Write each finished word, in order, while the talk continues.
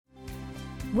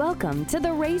Welcome to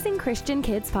the Raising Christian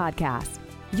Kids podcast.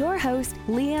 Your host,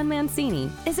 Leanne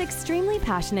Mancini, is extremely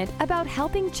passionate about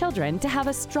helping children to have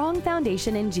a strong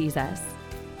foundation in Jesus.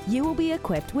 You will be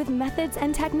equipped with methods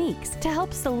and techniques to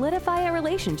help solidify a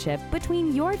relationship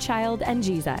between your child and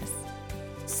Jesus.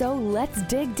 So let's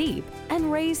dig deep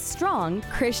and raise strong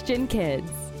Christian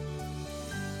kids.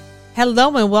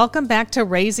 Hello and welcome back to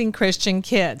Raising Christian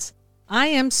Kids. I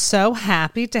am so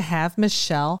happy to have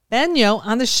Michelle Benyo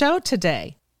on the show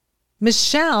today.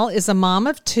 Michelle is a mom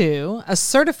of two, a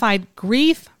certified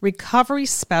grief recovery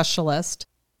specialist,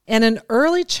 and an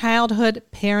early childhood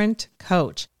parent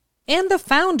coach, and the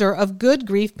founder of Good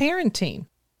Grief Parenting.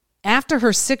 After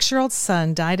her 6-year-old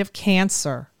son died of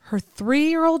cancer, her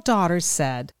 3-year-old daughter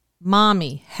said,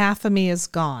 "Mommy, half of me is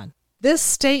gone." This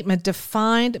statement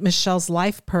defined Michelle's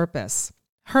life purpose.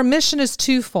 Her mission is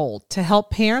twofold: to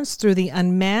help parents through the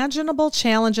unimaginable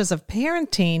challenges of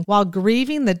parenting while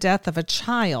grieving the death of a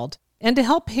child, and to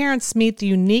help parents meet the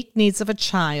unique needs of a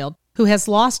child who has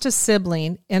lost a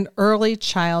sibling in early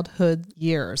childhood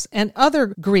years and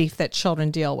other grief that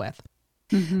children deal with.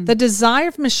 The desire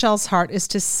of Michelle's heart is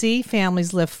to see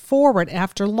families live forward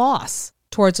after loss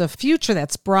towards a future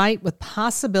that's bright with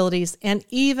possibilities and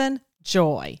even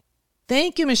joy.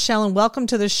 Thank you, Michelle, and welcome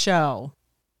to the show.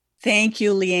 Thank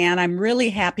you, Leanne. I'm really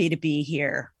happy to be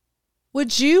here.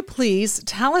 Would you please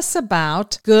tell us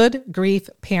about Good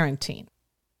Grief Parenting?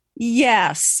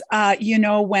 Yes.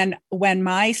 When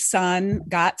my son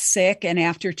got sick and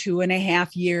after 2.5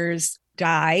 years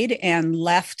died and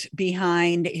left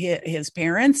behind his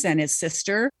parents and his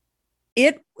sister,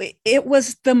 it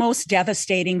was the most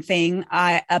devastating thing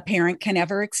a parent can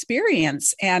ever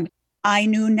experience. And I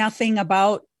knew nothing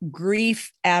about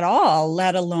grief at all,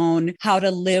 let alone how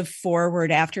to live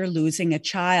forward after losing a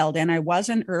child. And I was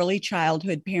an early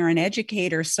childhood parent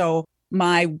educator, so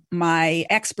my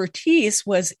expertise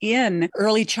was in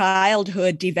early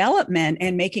childhood development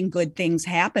and making good things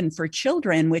happen for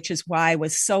children, which is why I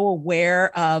was so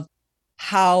aware of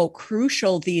how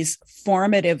crucial these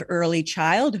formative early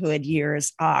childhood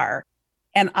years are.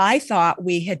 And I thought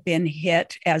we had been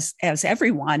hit, as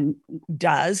everyone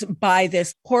does, by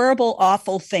this horrible,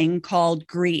 awful thing called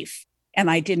grief.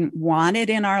 And I didn't want it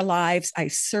in our lives. I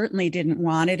certainly didn't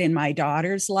want it in my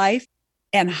daughter's life.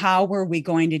 And how were we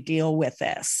going to deal with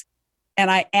this? And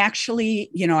I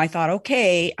actually, I thought,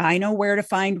 okay, I know where to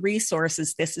find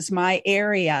resources. This is my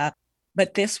area.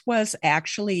 But this was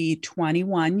actually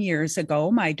 21 years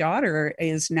ago. My daughter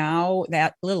is now,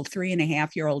 that little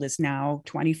 3.5-year-old is now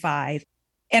 25.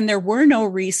 And there were no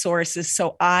resources.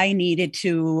 So I needed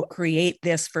to create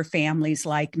this for families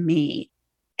like me.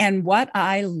 And what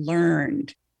I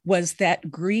learned was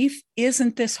that grief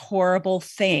isn't this horrible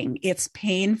thing. It's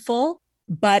painful,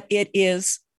 but it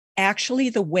is actually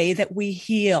the way that we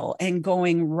heal, and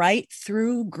going right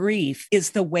through grief is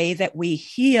the way that we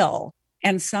heal.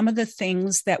 And some of the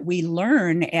things that we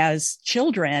learn as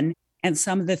children and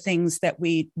some of the things that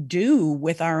we do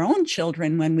with our own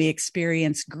children when we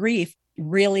experience grief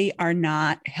really are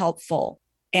not helpful.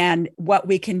 And what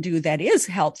we can do that is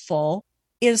helpful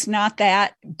is not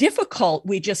that difficult.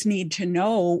 We just need to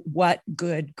know what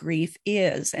good grief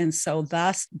is. And so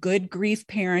thus, Good Grief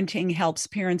Parenting helps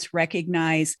parents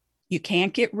recognize you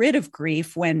can't get rid of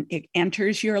grief. When it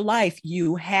enters your life,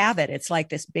 you have it. It's like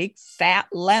this big fat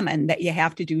lemon that you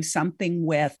have to do something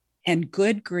with. And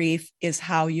good grief is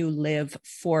how you live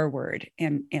forward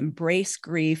and embrace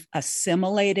grief,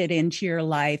 assimilate it into your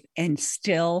life, and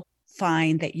still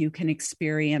find that you can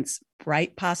experience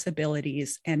bright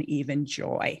possibilities and even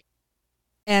joy.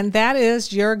 And that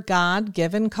is your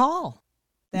God-given call.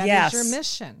 That Yes. is your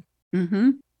mission. Mm-hmm.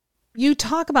 You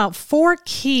talk about 4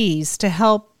 keys to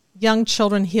help young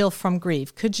children heal from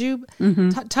grief. Could you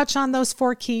touch on those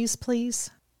 4 keys,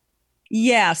 please?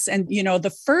 Yes. And,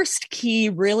 the first key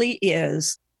really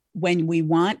is when we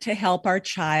want to help our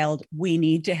child, we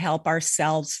need to help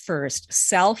ourselves first.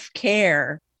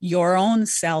 Self-care, your own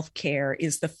self-care,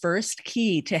 is the first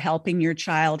key to helping your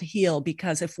child heal,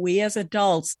 because if we as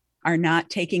adults are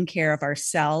not taking care of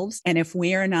ourselves, and if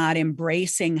we are not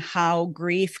embracing how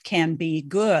grief can be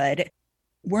good,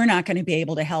 we're not going to be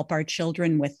able to help our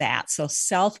children with that. So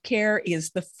self-care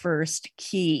is the first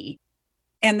key.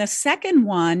 And the second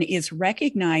one is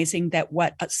recognizing that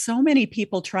what so many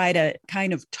people try to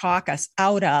kind of talk us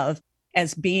out of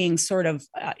as being sort of,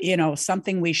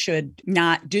 something we should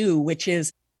not do, which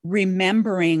is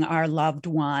remembering our loved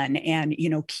one and,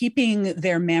 keeping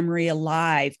their memory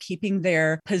alive, keeping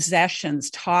their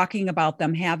possessions, talking about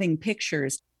them, having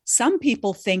pictures. Some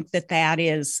people think that that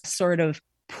is sort of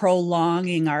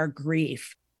prolonging our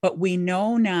grief. But we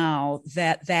know now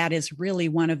that that is really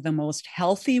one of the most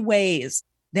healthy ways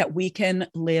that we can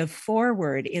live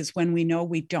forward, is when we know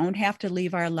we don't have to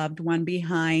leave our loved one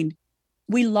behind.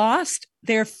 We lost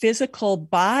their physical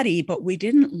body, but we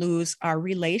didn't lose our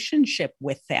relationship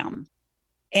with them.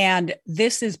 And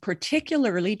this is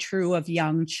particularly true of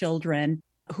young children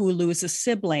who lose a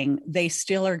sibling. They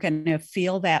still are going to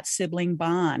feel that sibling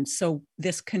bond. So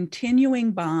this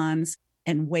continuing bonds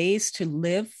and ways to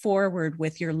live forward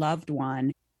with your loved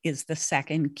one is the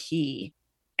second key.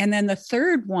 And then the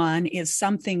third one is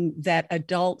something that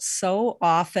adults so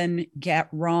often get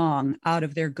wrong out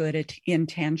of their good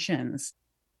intentions.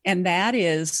 And that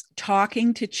is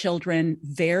talking to children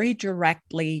very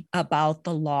directly about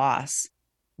the loss.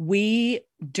 We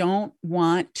don't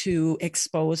want to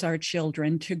expose our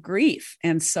children to grief.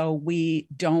 And so we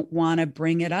don't want to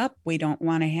bring it up. We don't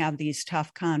want to have these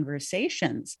tough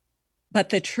conversations. But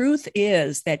the truth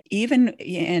is that even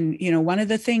one of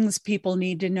the things people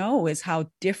need to know is how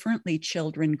differently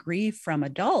children grieve from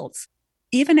adults.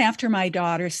 Even after my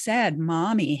daughter said,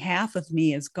 "Mommy, half of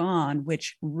me is gone,"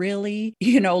 which really,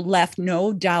 left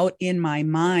no doubt in my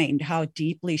mind how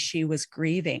deeply she was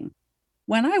grieving.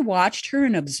 When I watched her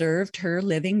and observed her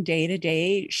living day to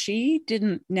day, she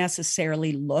didn't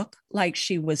necessarily look like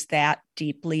she was that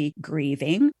deeply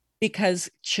grieving, because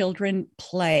children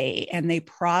play and they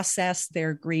process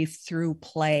their grief through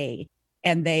play.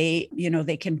 And they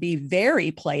can be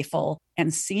very playful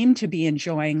and seem to be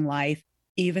enjoying life,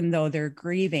 even though they're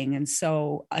grieving. And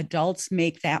so adults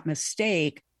make that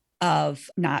mistake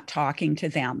of not talking to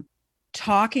them.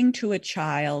 Talking to a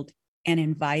child and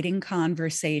inviting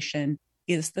conversation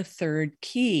is the third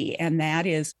key. And that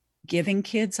is giving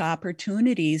kids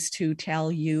opportunities to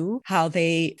tell you how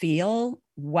they feel,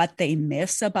 what they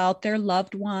miss about their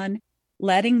loved one,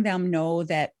 letting them know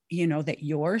that, that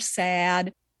you're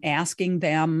sad, asking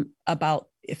them about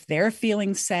if they're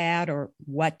feeling sad or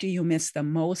what do you miss the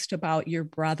most about your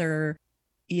brother,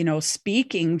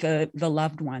 speaking the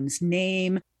loved one's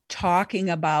name, talking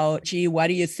about, gee, what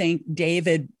do you think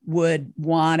David would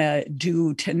want to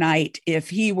do tonight if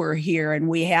he were here and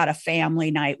we had a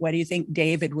family night? What do you think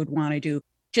David would want to do?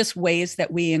 Just ways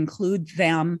that we include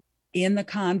them in the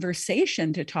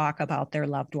conversation to talk about their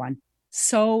loved one.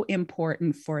 So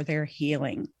important for their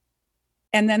healing.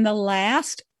 And then the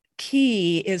last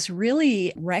key is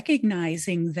really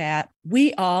recognizing that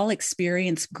we all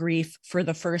experience grief for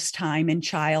the first time in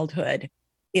childhood.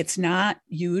 It's not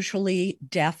usually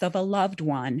death of a loved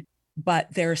one,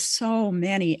 but there's so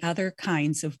many other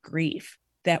kinds of grief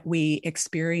that we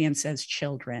experience as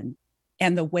children.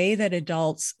 And the way that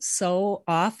adults so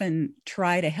often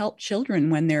try to help children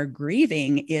when they're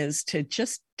grieving is to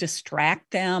just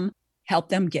distract them, help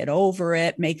them get over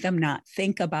it, make them not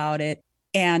think about it.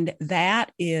 And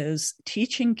that is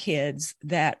teaching kids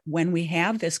that when we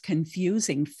have this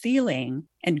confusing feeling,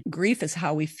 and grief is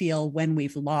how we feel when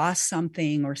we've lost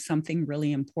something or something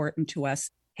really important to us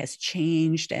has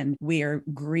changed and we're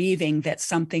grieving that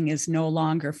something is no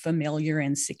longer familiar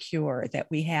and secure that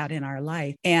we had in our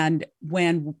life. And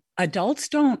when adults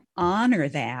don't honor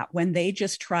that, when they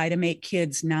just try to make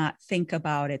kids not think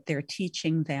about it, they're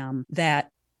teaching them that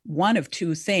one of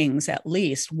two things, at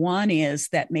least. One is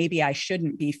that maybe I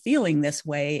shouldn't be feeling this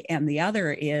way. And the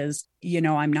other is,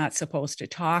 I'm not supposed to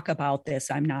talk about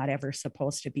this. I'm not ever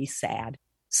supposed to be sad.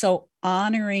 So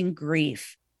honoring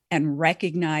grief and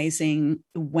recognizing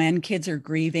when kids are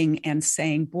grieving and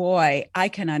saying, boy, I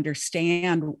can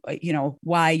understand,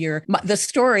 why the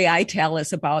story I tell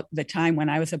is about the time when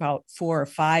I was about 4 or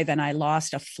 5 and I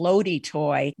lost a floaty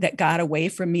toy that got away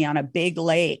from me on a big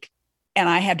lake. And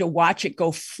I had to watch it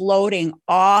go floating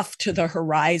off to the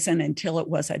horizon until it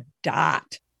was a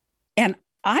dot. And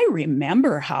I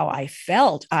remember how I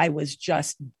felt. I was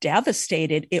just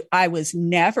devastated. I was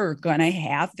never going to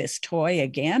have this toy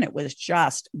again. It was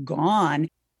just gone.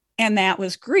 And that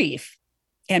was grief.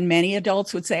 And many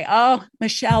adults would say, "Oh,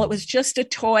 Michelle, it was just a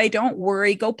toy. Don't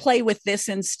worry. Go play with this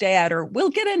instead, or we'll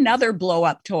get another blow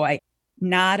up toy,"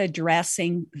 not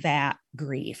addressing that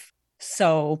grief.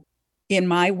 So in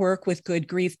my work with Good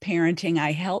Grief Parenting,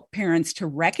 I help parents to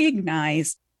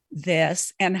recognize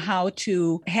this and how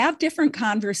to have different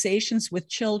conversations with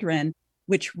children,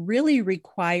 which really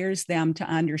requires them to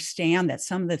understand that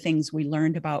some of the things we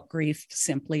learned about grief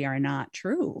simply are not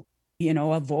true.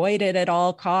 Avoid it at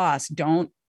all costs.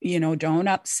 Don't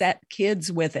upset kids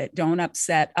with it. Don't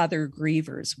upset other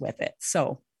grievers with it.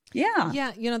 So Yeah.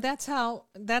 Yeah,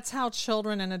 that's how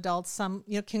children and adults some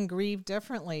can grieve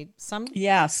differently. Some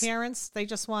Yes. parents,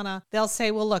 they'll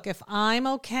say, well, look, if I'm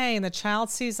okay and the child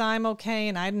sees I'm okay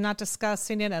and I'm not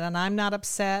discussing it and I'm not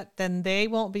upset, then they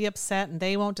won't be upset and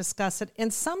they won't discuss it.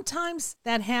 And sometimes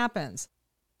that happens.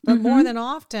 But more than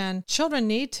often, children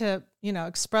need to,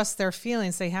 express their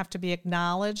feelings. They have to be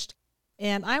acknowledged.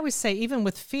 And I always say, even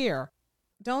with fear,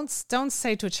 don't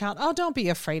say to a child, oh, don't be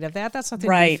afraid of that. That's nothing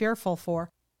to be fearful for.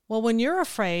 Well, when you're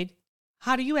afraid,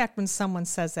 how do you act when someone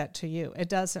says that to you? It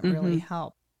doesn't really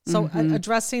help. So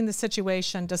addressing the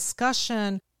situation,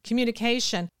 discussion,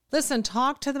 communication. Listen,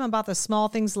 talk to them about the small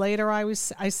things later.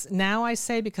 Now I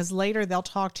say, because later they'll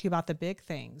talk to you about the big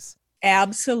things.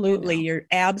 Absolutely. You're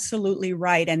absolutely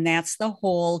right. And that's the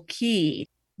whole key.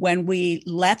 When we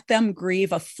let them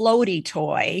grieve a floaty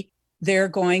toy, they're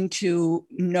going to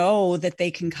know that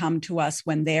they can come to us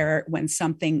when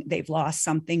they've lost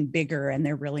something bigger and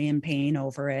they're really in pain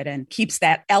over it, and keeps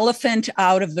that elephant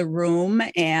out of the room.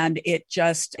 And it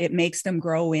makes them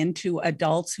grow into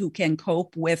adults who can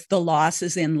cope with the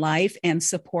losses in life and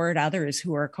support others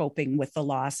who are coping with the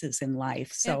losses in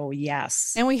life. So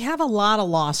yes. And we have a lot of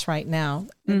loss right now.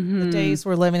 The days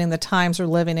we're living in, the times we're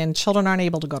living in, children aren't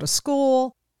able to go to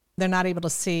school. They're not able to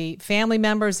see family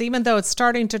members. Even though it's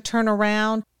starting to turn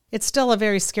around, it's still a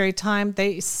very scary time.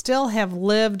 They still have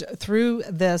lived through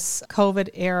this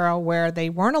COVID era where they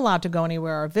weren't allowed to go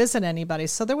anywhere or visit anybody.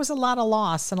 So there was a lot of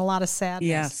loss and a lot of sadness.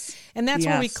 Yes. And that's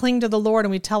where we cling to the Lord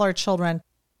and we tell our children,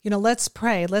 let's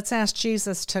pray. Let's ask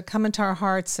Jesus to come into our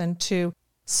hearts and to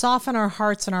soften our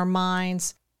hearts and our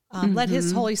minds. Let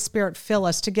his Holy Spirit fill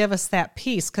us to give us that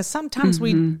peace. Because sometimes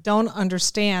we don't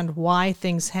understand why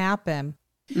things happen.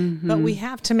 But we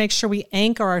have to make sure we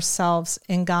anchor ourselves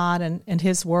in God and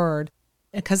his word,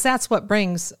 because that's what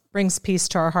brings peace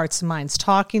to our hearts and minds,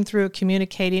 talking through,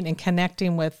 communicating, and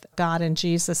connecting with God and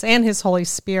Jesus and his Holy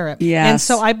Spirit. Yes. And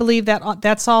so I believe that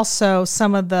that's also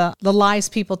some of the lies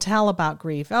people tell about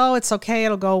grief. Oh, it's okay.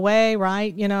 It'll go away,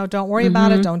 right? Don't worry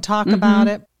about it. Don't talk about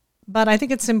it. But I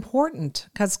think it's important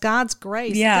because God's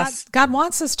grace, God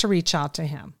wants us to reach out to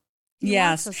him.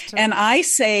 Yes. And I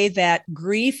say that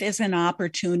grief is an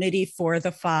opportunity for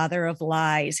the father of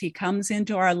lies. He comes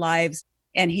into our lives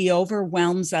and he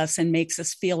overwhelms us and makes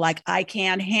us feel like, I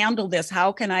can't handle this.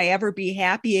 How can I ever be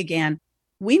happy again?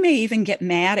 We may even get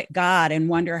mad at God and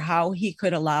wonder how he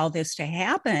could allow this to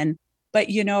happen. But,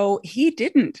 he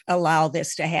didn't allow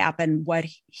this to happen. What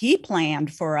he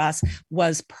planned for us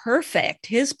was perfect.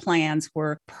 His plans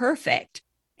were perfect.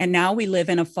 And now we live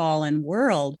in a fallen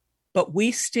world. But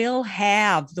we still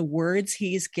have the words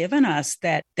he's given us,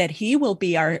 that he will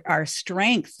be our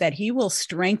strength, that he will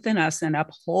strengthen us and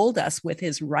uphold us with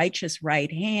his righteous right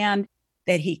hand,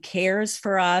 that he cares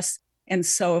for us. And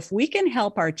so if we can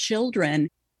help our children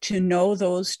to know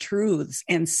those truths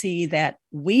and see that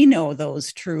we know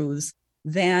those truths,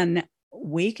 then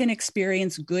we can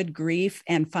experience good grief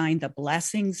and find the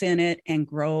blessings in it and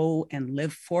grow and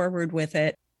live forward with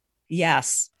it.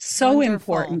 Yes, so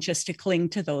Wonderful. Important just to cling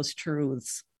to those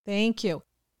truths. Thank you.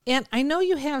 And I know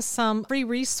you have some free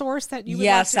resource that you would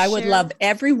like to share. I would love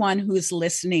everyone who's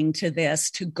listening to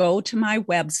this to go to my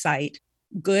website,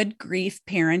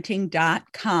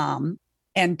 goodgriefparenting.com,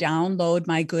 and download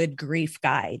my Good Grief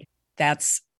Guide.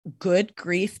 That's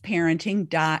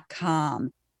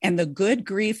goodgriefparenting.com. And the Good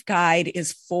Grief Guide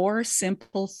is 4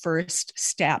 simple first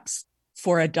steps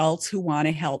for adults who want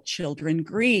to help children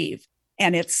grieve.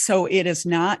 And it is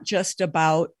not just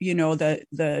about,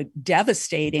 the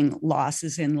devastating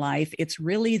losses in life. It's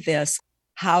really this,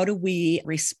 how do we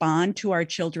respond to our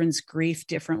children's grief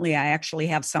differently? I actually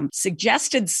have some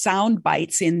suggested sound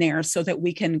bites in there so that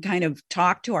we can kind of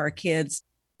talk to our kids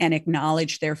and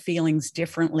acknowledge their feelings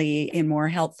differently in more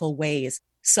helpful ways.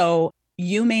 So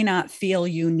you may not feel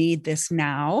you need this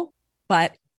now,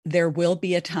 but there will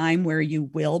be a time where you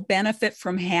will benefit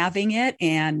from having it.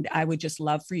 And I would just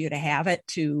love for you to have it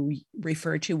to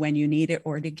refer to when you need it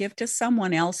or to give to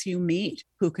someone else you meet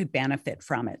who could benefit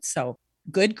from it. So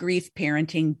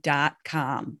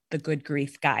goodgriefparenting.com, the Good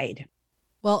Grief Guide.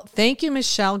 Well, thank you,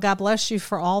 Michelle. God bless you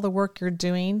for all the work you're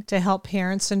doing to help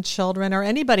parents and children, or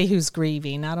anybody who's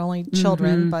grieving, not only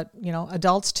children, but,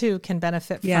 adults too can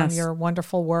benefit from your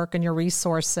wonderful work and your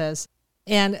resources.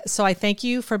 And so I thank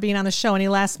you for being on the show. Any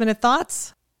last minute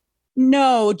thoughts?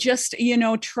 No, just,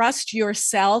 trust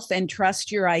yourself and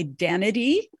trust your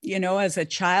identity, as a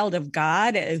child of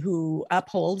God who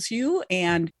upholds you.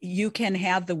 And you can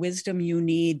have the wisdom you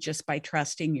need just by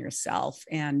trusting yourself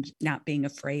and not being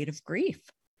afraid of grief.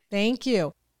 Thank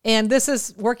you. And this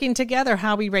is working together,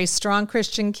 how we raise strong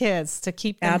Christian kids to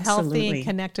keep them healthy and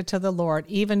connected to the Lord,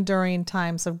 even during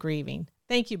times of grieving.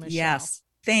 Thank you, Michelle. Yes.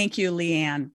 Thank you,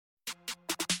 Leanne.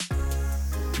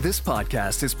 This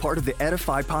podcast is part of the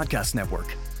Edify Podcast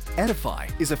Network. Edify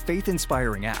is a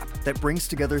faith-inspiring app that brings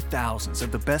together thousands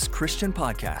of the best Christian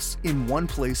podcasts in one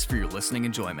place for your listening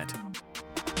enjoyment.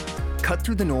 Cut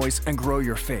through the noise and grow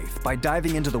your faith by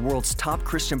diving into the world's top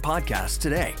Christian podcasts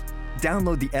today.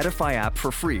 Download the Edify app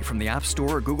for free from the App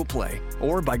Store or Google Play,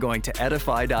 or by going to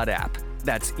edify.app.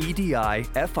 That's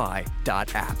EDIFI.app.